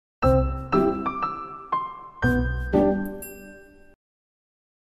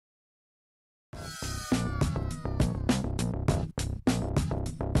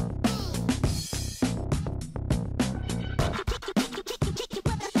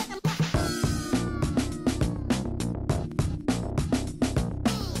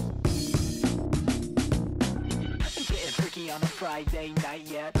Friday night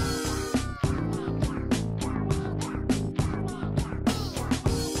yet.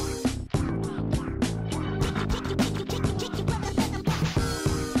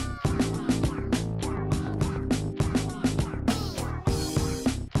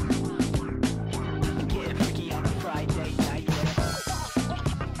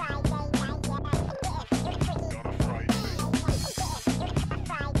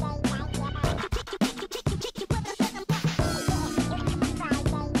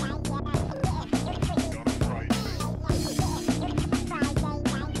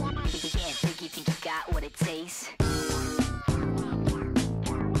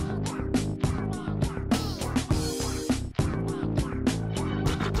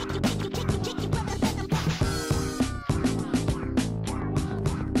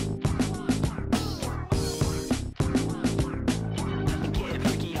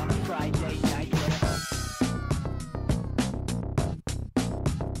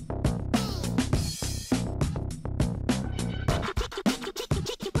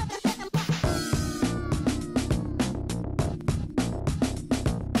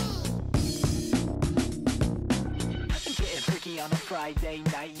 Friday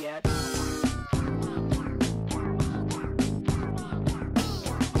night yet.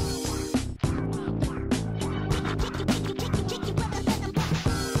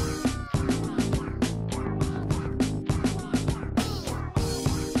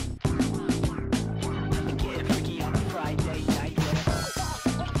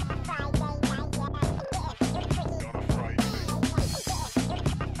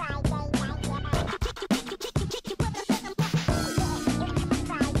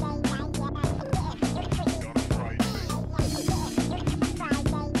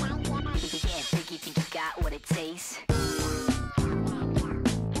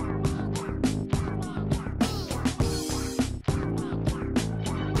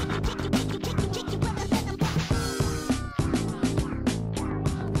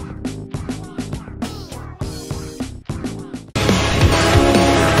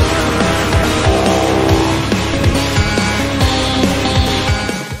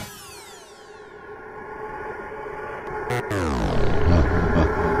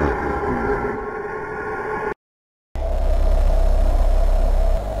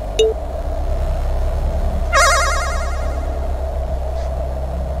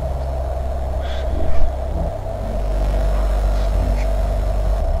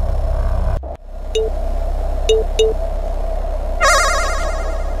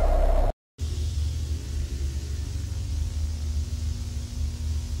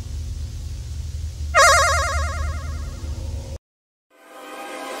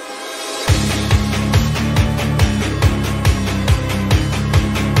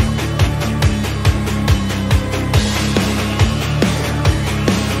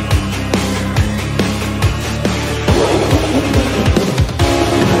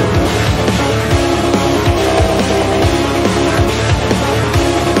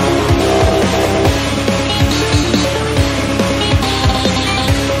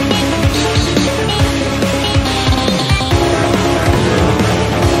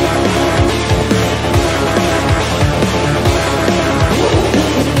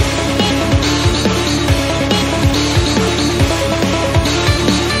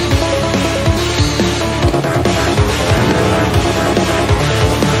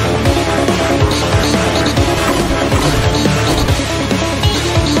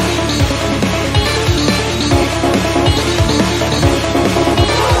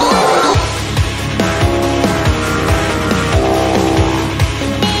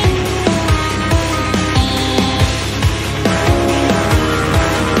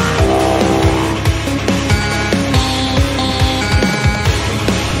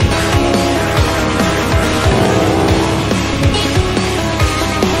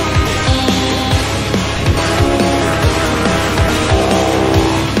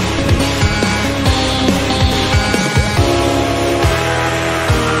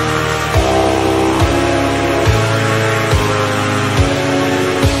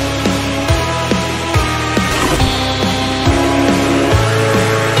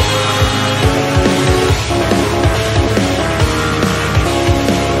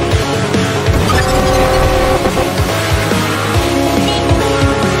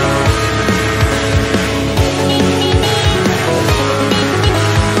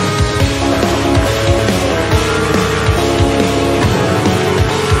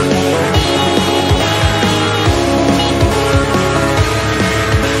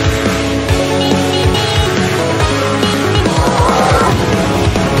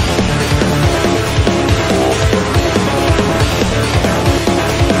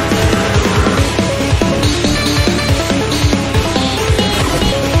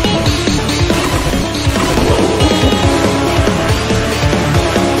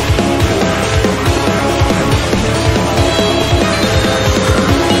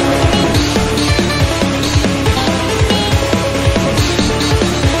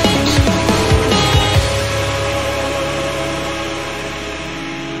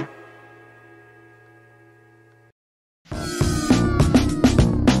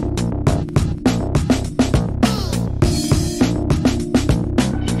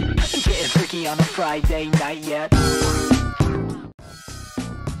 freaky on a Friday night yet.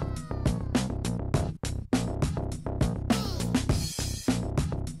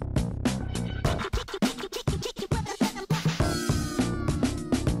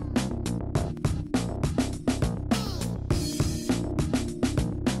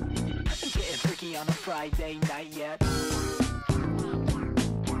 Getting freaky on a Friday night yet.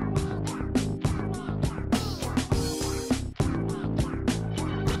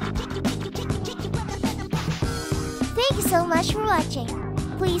 Thank you so much for watching.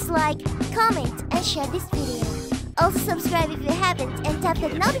 Please like, comment, and share this video. Also subscribe if you haven't and tap the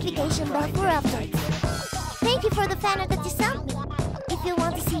notification bell for updates. Thank you for the fan art that you sent me. If you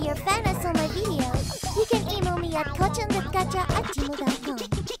want to see your fan arts on my video, you can email me at xKochanx@gmail.com,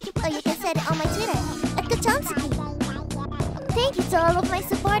 or you can send it on my Twitter at xKochanx. Thank you to all of my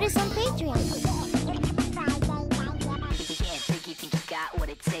supporters on Patreon.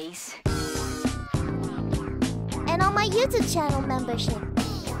 And on my YouTube channel membership.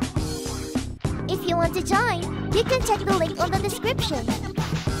 If you want to join, you can check the link on the description.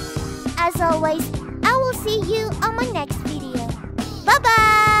 As always, I will see you on my next video.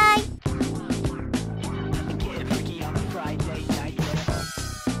 Bye-bye! Getting freaky on a Friday night yet.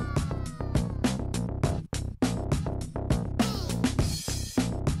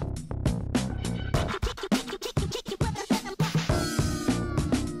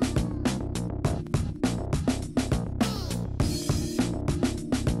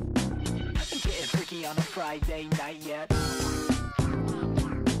 Getting freaky on a Friday night yet.